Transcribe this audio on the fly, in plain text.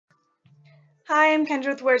Hi, I'm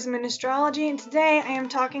Kendra with Words in Astrology, and today I am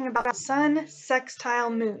talking about Sun sextile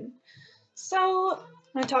Moon. So,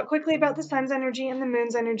 I'm going to talk quickly about the Sun's energy and the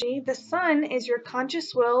Moon's energy. The Sun is your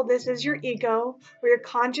conscious will, this is your ego, where you're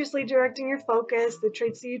consciously directing your focus, the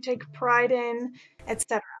traits that you take pride in,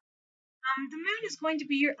 etc. The Moon is going to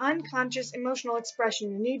be your unconscious emotional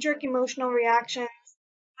expression, your knee-jerk emotional reactions,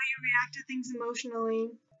 how you react to things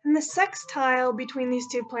emotionally. And the sextile between these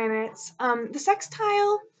two planets, the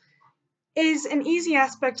sextile is an easy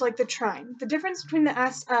aspect like the trine. The difference between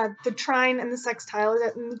the trine and the sextile is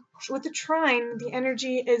that with the trine, the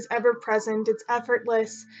energy is ever present, it's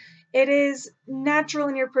effortless, it is natural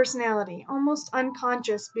in your personality, almost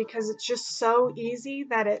unconscious because it's just so easy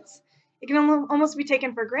that it can almost be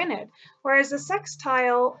taken for granted. Whereas the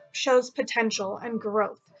sextile shows potential and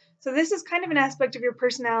growth. So this is kind of an aspect of your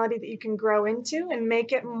personality that you can grow into and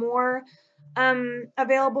make it more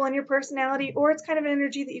available in your personality, or it's kind of an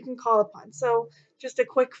energy that you can call upon. So, just a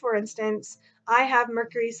quick for instance, I have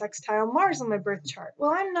Mercury sextile Mars on my birth chart.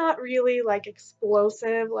 Well, I'm not really like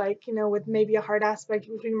explosive, like, with maybe a hard aspect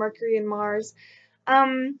between Mercury and Mars.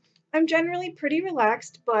 Um, I'm generally pretty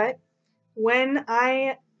relaxed, but when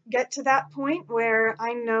I get to that point where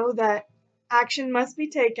I know that action must be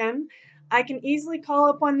taken, I can easily call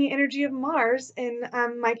upon the energy of Mars in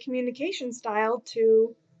my communication style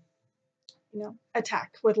to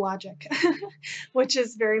attack with logic, which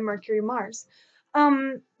is very Mercury Mars.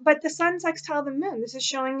 But the Sun sextile the Moon, this is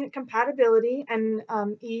showing compatibility and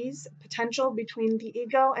ease, potential between the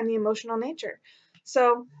ego and the emotional nature.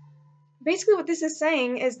 So basically what this is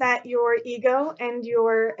saying is that your ego and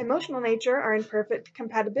your emotional nature are in perfect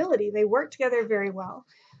compatibility. They work together very well.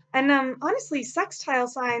 And honestly, sextile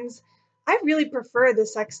signs, I really prefer the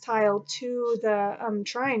sextile to the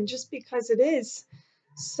trine just because it is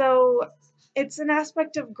so it's an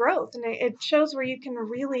aspect of growth, and it shows where you can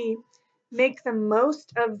really make the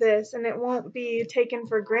most of this and it won't be taken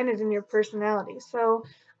for granted in your personality. So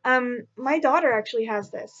my daughter actually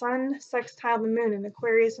has this Sun sextile the Moon in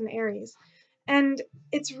Aquarius and Aries. And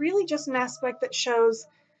it's really just an aspect that shows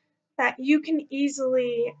that you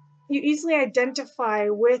easily identify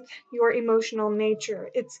with your emotional nature.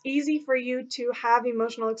 It's easy for you to have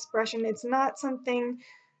emotional expression. It's not something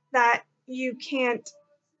that you can't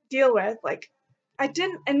deal with. Like, I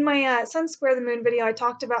didn't in my Sun Square the Moon video, I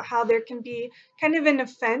talked about how there can be kind of an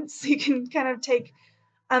offense. You can kind of take,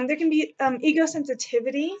 there can be ego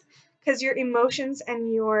sensitivity because your emotions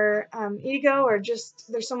and your ego are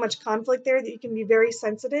just, there's so much conflict there that you can be very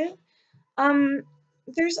sensitive. Um,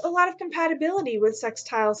 there's a lot of compatibility with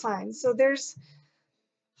sextile signs. So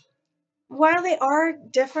while they are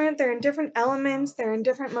different, they're in different elements, they're in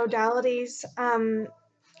different modalities.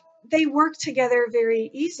 They work together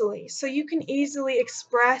very easily. So you can easily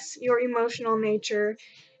express your emotional nature,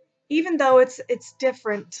 even though it's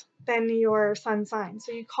different than your sun sign.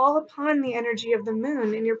 So you call upon the energy of the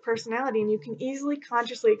moon in your personality, and you can easily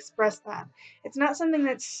consciously express that. It's not something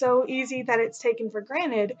that's so easy that it's taken for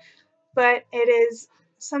granted, but it is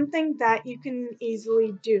something that you can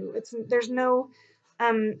easily do.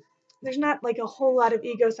 Um, there's not like a whole lot of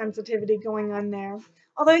ego sensitivity going on there.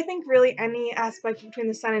 Although I think really any aspect between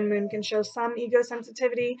the sun and moon can show some ego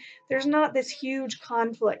sensitivity, there's not this huge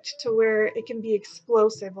conflict to where it can be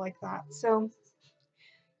explosive like that. So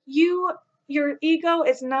you your ego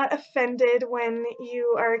is not offended when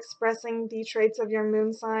you are expressing the traits of your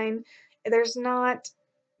moon sign. There's not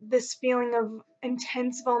this feeling of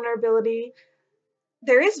intense vulnerability.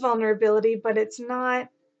 There is vulnerability, but it's not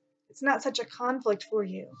such a conflict for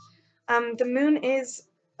you. The moon is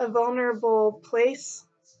a vulnerable place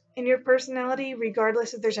in your personality,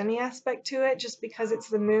 regardless if there's any aspect to it, just because it's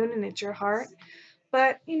the moon and it's your heart.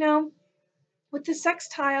 But with the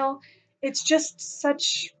sextile, it's just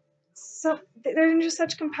they're just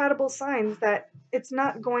such compatible signs that it's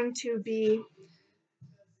not going to be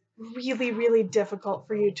really, really difficult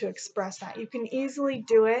for you to express that. You can easily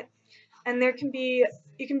do it, and you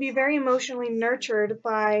can be very emotionally nurtured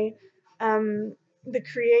by the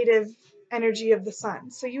creative energy of the sun.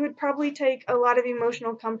 So you would probably take a lot of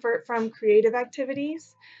emotional comfort from creative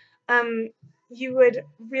activities. Um, you would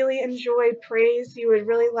really enjoy praise. You would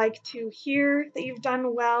really like to hear that you've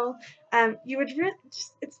done well. You would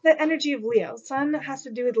it's the energy of Leo. Sun has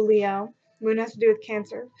to do with Leo. Moon has to do with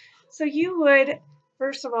Cancer. So you would,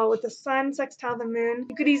 first of all, with the sun sextile the moon,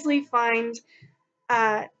 you could easily find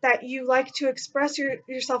that you like to express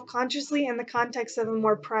yourself consciously in the context of a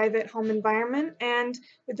more private home environment. And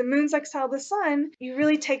with the moon sextile the sun, you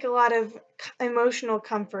really take a lot of emotional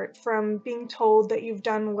comfort from being told that you've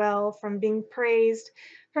done well, from being praised,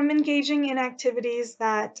 from engaging in activities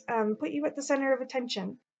that put you at the center of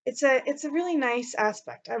attention. it's a really nice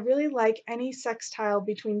aspect. I really like any sextile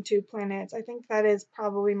between two planets. I think that is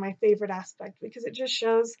probably my favorite aspect because it just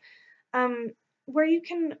shows um, where you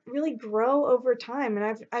can really grow over time.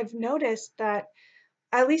 And I've noticed that,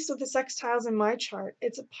 at least with the sextiles in my chart,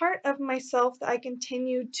 it's a part of myself that I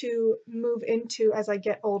continue to move into as I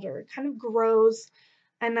get older. It kind of grows,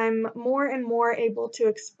 and I'm more and more able to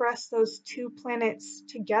express those two planets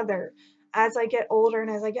together as I get older and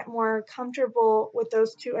as I get more comfortable with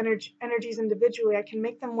those two energies individually. I can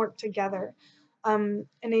make them work together in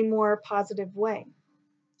a more positive way.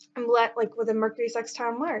 Like with a Mercury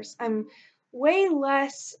sextile Mars, I'm way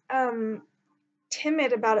less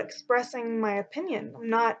timid about expressing my opinion. I'm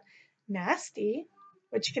not nasty,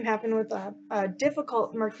 which can happen with a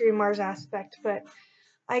difficult Mercury Mars aspect, but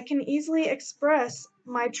I can easily express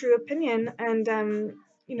my true opinion, and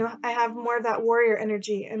I have more of that warrior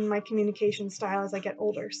energy in my communication style as I get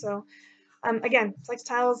older. So again,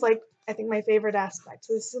 sextile is like, I think, my favorite aspect.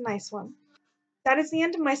 So this is a nice one. That is the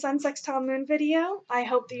end of my Sun Sextile Moon video. I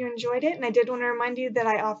hope that you enjoyed it, and I did want to remind you that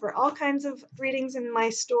I offer all kinds of readings in my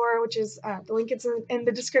store, which is the link is in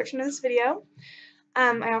the description of this video.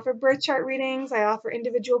 I offer birth chart readings, I offer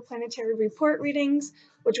individual planetary report readings,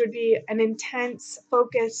 which would be an intense,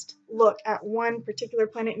 focused look at one particular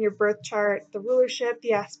planet in your birth chart, the rulership,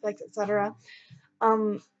 the aspects, etc.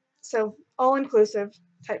 So all-inclusive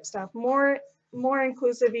type stuff, more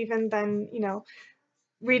inclusive even than,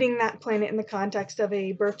 reading that planet in the context of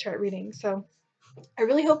a birth chart reading. So I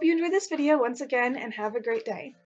really hope you enjoyed this video once again, and have a great day.